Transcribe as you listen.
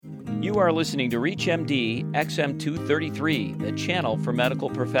You are listening to ReachMD XM233, the channel for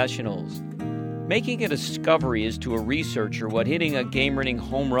medical professionals. Making a discovery is to a researcher what hitting a game-winning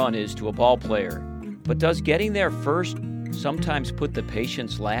home run is to a ball player. But does getting there first sometimes put the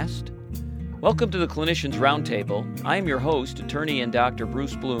patients last? Welcome to the Clinicians Roundtable. I am your host, attorney and Dr.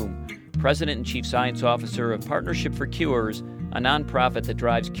 Bruce Bloom, President and Chief Science Officer of Partnership for Cures, a nonprofit that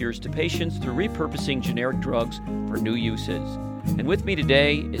drives cures to patients through repurposing generic drugs for new uses. And with me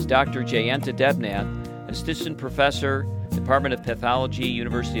today is Dr. Jayanta Debnath, Assistant Professor, Department of Pathology,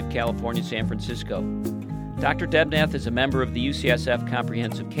 University of California, San Francisco. Dr. Debnath is a member of the UCSF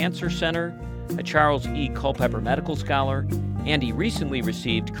Comprehensive Cancer Center, a Charles E. Culpepper Medical Scholar, and he recently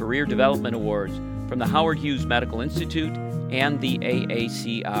received Career Development Awards from the Howard Hughes Medical Institute and the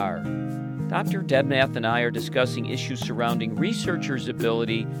AACR. Dr. Debnath and I are discussing issues surrounding researchers'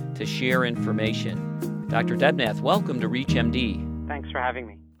 ability to share information. Dr. Debnath, welcome to ReachMD. Thanks for having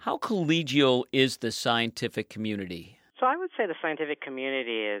me. How collegial is the scientific community? So I would say the scientific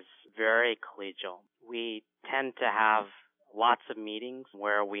community is very collegial. We tend to have lots of meetings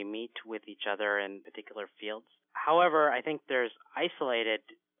where we meet with each other in particular fields. However, I think there's isolated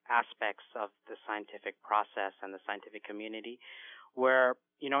aspects of the scientific process and the scientific community where,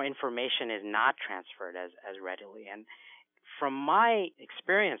 information is not transferred as readily. And from my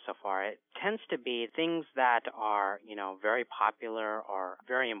experience so far, it tends to be things that are, very popular or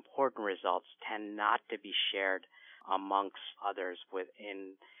very important results tend not to be shared amongst others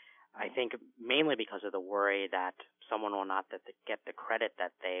within, I think, mainly because of the worry that someone will not get the credit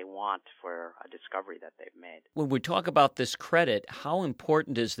that they want for a discovery that they've made. When we talk about this credit, how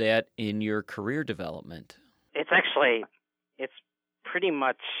important is that in your career development? It's pretty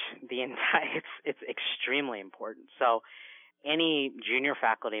much it's extremely important. So any junior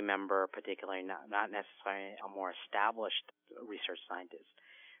faculty member, particularly not necessarily a more established research scientist,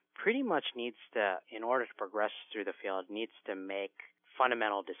 pretty much needs to, in order to progress through the field, needs to make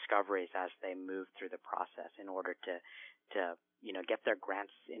fundamental discoveries as they move through the process in order to get their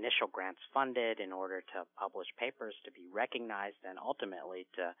initial grants funded, in order to publish papers, to be recognized, and ultimately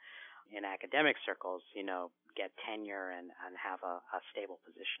to, in academic circles, get tenure and have a stable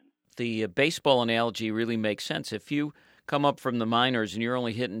position. The baseball analogy really makes sense. If you come up from the minors and you're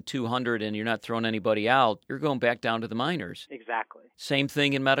only hitting 200 and you're not throwing anybody out, you're going back down to the minors. Exactly. Same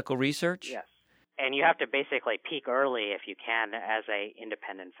thing in medical research? Yes. And you have to basically peak early if you can as a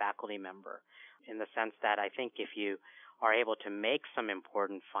independent faculty member, in the sense that I think if you are able to make some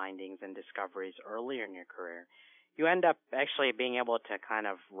important findings and discoveries earlier in your career, you end up actually being able to kind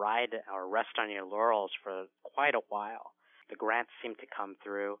of ride or rest on your laurels for quite a while. The grants seem to come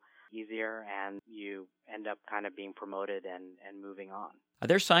through easier, and you end up kind of being promoted and moving on. Are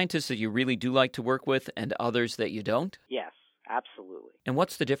there scientists that you really do like to work with and others that you don't? Yes, absolutely. And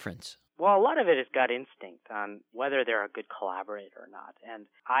what's the difference? Well, a lot of it is gut instinct on whether they're a good collaborator or not. And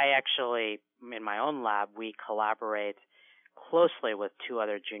I actually, in my own lab, we collaborate closely with two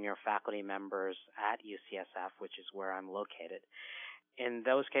other junior faculty members at UCSF, which is where I'm located. In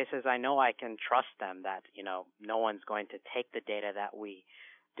those cases, I know I can trust them that, no one's going to take the data that we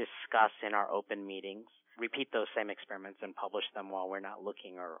discuss in our open meetings, repeat those same experiments, and publish them while we're not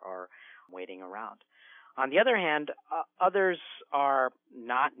looking or waiting around. On the other hand, others are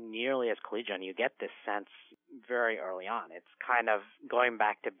not nearly as collegial. You get this sense very early on. It's kind of going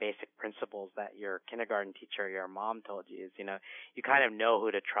back to basic principles that your kindergarten teacher, your mom told you, is, you kind of know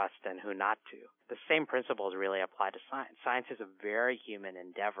who to trust and who not to. The same principles really apply to science. Science is a very human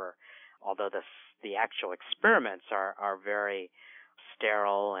endeavor, although the actual experiments are very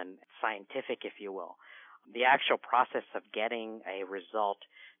sterile and scientific, if you will. The actual process of getting a result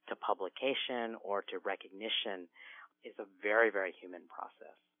to publication or to recognition is a very, very human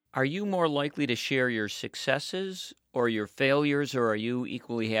process. Are you more likely to share your successes or your failures, or are you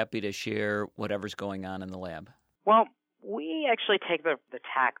equally happy to share whatever's going on in the lab? Well, we actually take the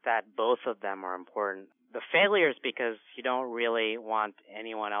tack that both of them are important. The failures, because you don't really want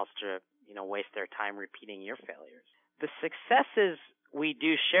anyone else to, waste their time repeating your failures. The successes, we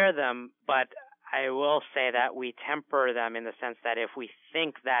do share them, but I will say that we temper them in the sense that if we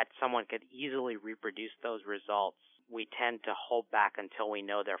think that someone could easily reproduce those results, we tend to hold back until we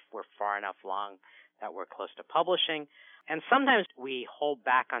know we're far enough along that we're close to publishing. And sometimes we hold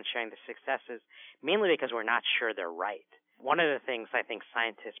back on sharing the successes mainly because we're not sure they're right. One of the things I think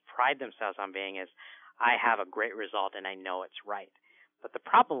scientists pride themselves on being is, I have a great result and I know it's right. But the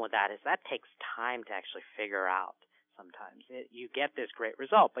problem with that is that takes time to actually figure out. Sometimes you get this great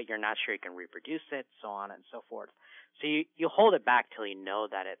result, but you're not sure you can reproduce it, so on and so forth. So you hold it back till you know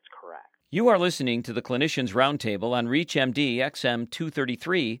that it's correct. You are listening to the Clinicians Roundtable on ReachMD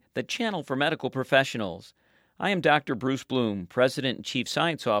XM233, the channel for medical professionals. I am Dr. Bruce Bloom, President and Chief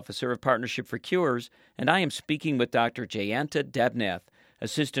Science Officer of Partnership for Cures, and I am speaking with Dr. Jayanta Debnath,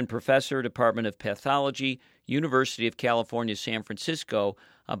 Assistant Professor, Department of Pathology, University of California, San Francisco,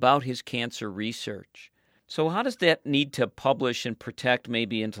 about his cancer research. So how does that need to publish and protect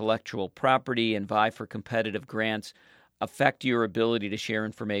maybe intellectual property and vie for competitive grants affect your ability to share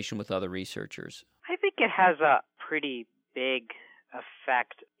information with other researchers? I think it has a pretty big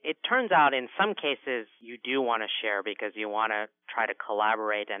effect. It turns out in some cases you do want to share because you want to try to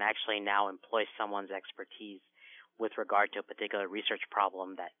collaborate and actually now employ someone's expertise with regard to a particular research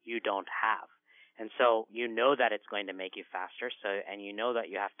problem that you don't have. And so you know that it's going to make you faster, and you know that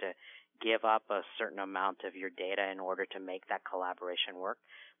you have to give up a certain amount of your data in order to make that collaboration work.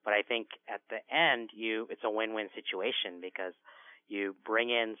 But I think at the end, it's a win-win situation because you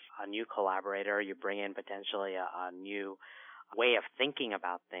bring in a new collaborator, you bring in potentially a new way of thinking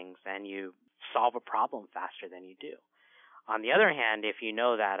about things, and you solve a problem faster than you do. On the other hand, if you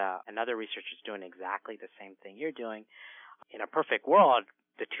know that another researcher is doing exactly the same thing you're doing, in a perfect world,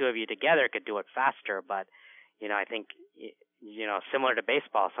 the two of you together could do it faster. But, I think, similar to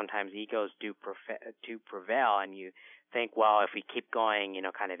baseball, sometimes egos do prevail, and you think, well, if we keep going,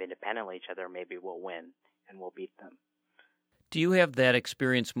 kind of independently each other, maybe we'll win and we'll beat them. Do you have that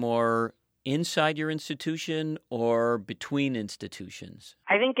experience more inside your institution or between institutions?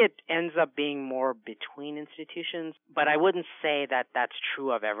 I think it ends up being more between institutions, but I wouldn't say that that's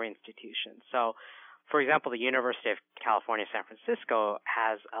true of every institution. So, for example, the University of California, San Francisco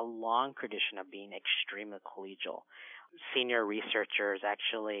has a long tradition of being extremely collegial. Senior researchers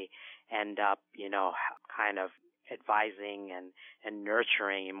actually end up, kind of advising and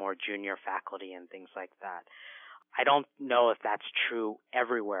nurturing more junior faculty and things like that. I don't know if that's true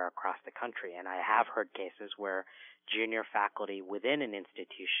everywhere across the country, and I have heard cases where junior faculty within an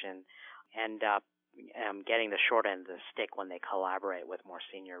institution end up getting the short end of the stick when they collaborate with more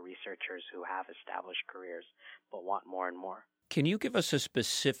senior researchers who have established careers but want more and more. Can you give us a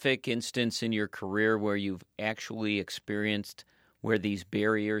specific instance in your career where you've actually experienced where these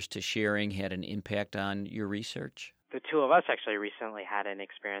barriers to sharing had an impact on your research? The two of us actually recently had an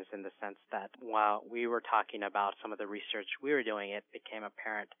experience in the sense that while we were talking about some of the research we were doing, it became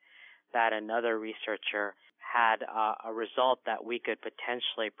apparent that another researcher had a result that we could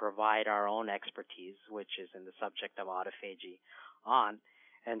potentially provide our own expertise, which is in the subject of autophagy, on.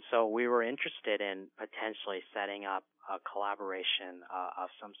 And so we were interested in potentially setting up a collaboration of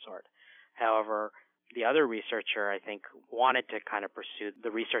some sort. However, the other researcher, I think, wanted to kind of pursue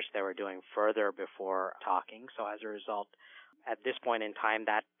the research they were doing further before talking. So as a result, at this point in time,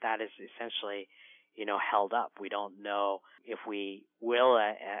 that is essentially, held up. We don't know if we will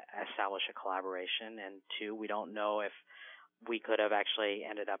establish a collaboration. And two, we don't know if we could have actually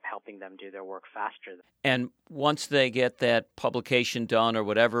ended up helping them do their work faster. And once they get that publication done or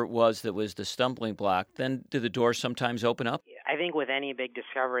whatever it was that was the stumbling block, then do the doors sometimes open up? I think with any big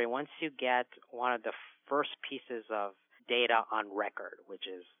discovery, once you get one of the first pieces of data on record, which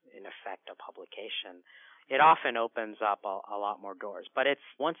is in effect a publication, it often opens up a lot more doors. But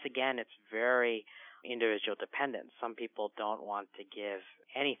once again, it's very individual dependent. Some people don't want to give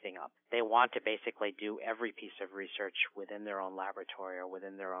anything up. They want to basically do every piece of research within their own laboratory or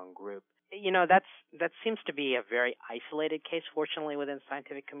within their own group. That seems to be a very isolated case, fortunately, within the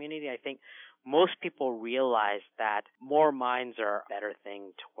scientific community. I think most people realize that more minds are a better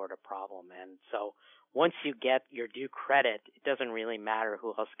thing toward a problem. And so once you get your due credit, it doesn't really matter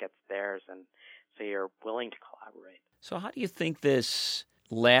who else gets theirs, and so you're willing to collaborate. So how do you think this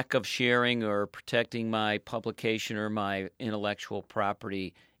lack of sharing or protecting my publication or my intellectual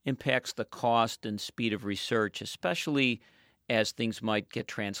property impacts the cost and speed of research, especially as things might get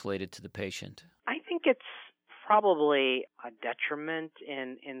translated to the patient? I think it's probably a detriment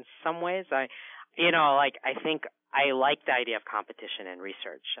in some ways. I think I like the idea of competition in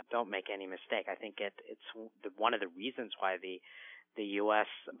research. Don't make any mistake. I think it's one of the reasons why the U.S.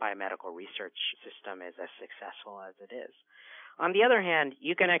 biomedical research system is as successful as it is. On the other hand,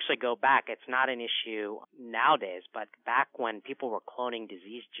 you can actually go back. It's not an issue nowadays, but back when people were cloning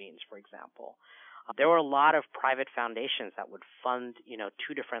disease genes, for example, there were a lot of private foundations that would fund,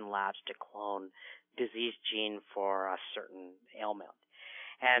 2 different labs to clone disease gene for a certain ailment.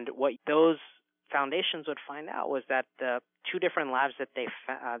 And what those foundations would find out was that the 2 different labs that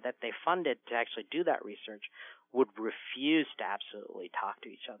they funded to actually do that research would refuse to absolutely talk to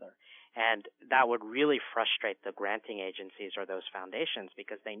each other. And that would really frustrate the granting agencies or those foundations,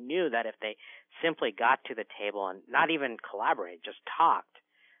 because they knew that if they simply got to the table and not even collaborate, just talked,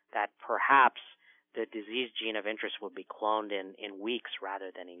 that perhaps the disease gene of interest would be cloned in weeks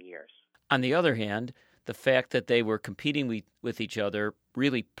rather than in years. On the other hand, the fact that they were competing with each other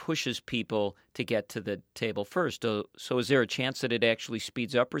really pushes people to get to the table first. So is there a chance that it actually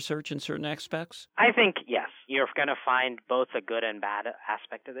speeds up research in certain aspects? I think, yes. You're going to find both a good and bad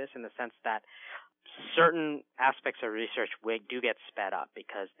aspect of this in the sense that certain aspects of research do get sped up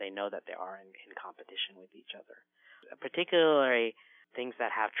because they know that they are in competition with each other. Particularly things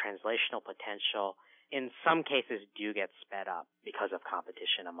that have translational potential, in some cases, do get sped up because of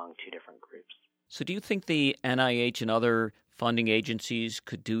competition among two different groups. So do you think the NIH and other funding agencies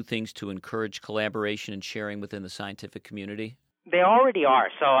could do things to encourage collaboration and sharing within the scientific community? They already are.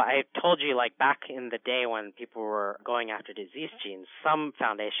 So I told you, like back in the day when people were going after disease genes, some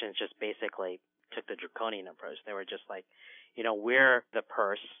foundations just basically took the draconian approach. They were just like, we're the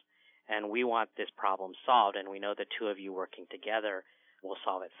purse and we want this problem solved, and we know the two of you working together will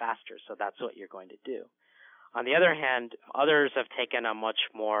solve it faster. So that's what you're going to do. On the other hand, others have taken a much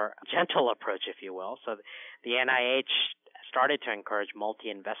more gentle approach, if you will. So the NIH started to encourage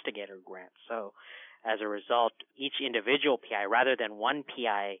multi-investigator grants. So as a result, each individual PI, rather than one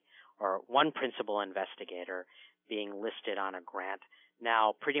PI or one principal investigator being listed on a grant,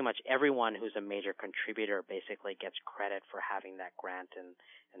 now pretty much everyone who's a major contributor basically gets credit for having that grant and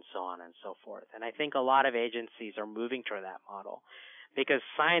so on and so forth. And I think a lot of agencies are moving toward that model because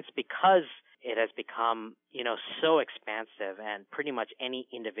science, because it has become, so expansive, and pretty much any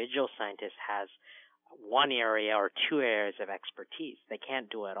individual scientist has one area or two areas of expertise. They can't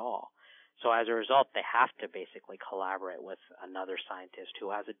do it all. So as a result, they have to basically collaborate with another scientist who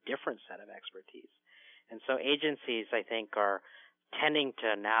has a different set of expertise. And so agencies, I think, are tending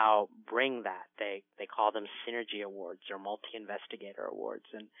to now bring that. They call them synergy awards or multi-investigator awards,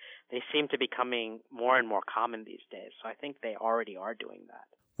 and they seem to be becoming more and more common these days. So I think they already are doing that.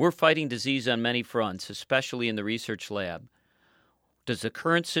 We're fighting disease on many fronts, especially in the research lab. Does the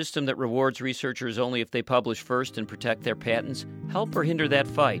current system that rewards researchers only if they publish first and protect their patents help or hinder that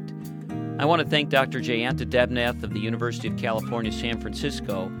fight? I want to thank Dr. Jayanta Debnath of the University of California, San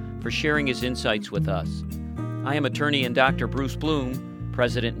Francisco for sharing his insights with us. I am attorney and Dr. Bruce Bloom,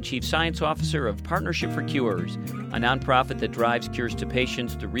 President and Chief Science Officer of Partnership for Cures, a nonprofit that drives cures to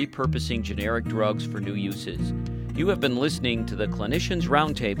patients through repurposing generic drugs for new uses. You have been listening to the Clinicians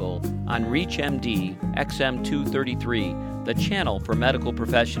Roundtable on ReachMD XM233, the channel for medical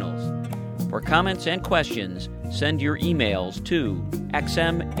professionals. For comments and questions, send your emails to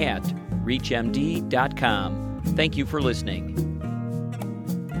xm@reachmd.com. Thank you for listening.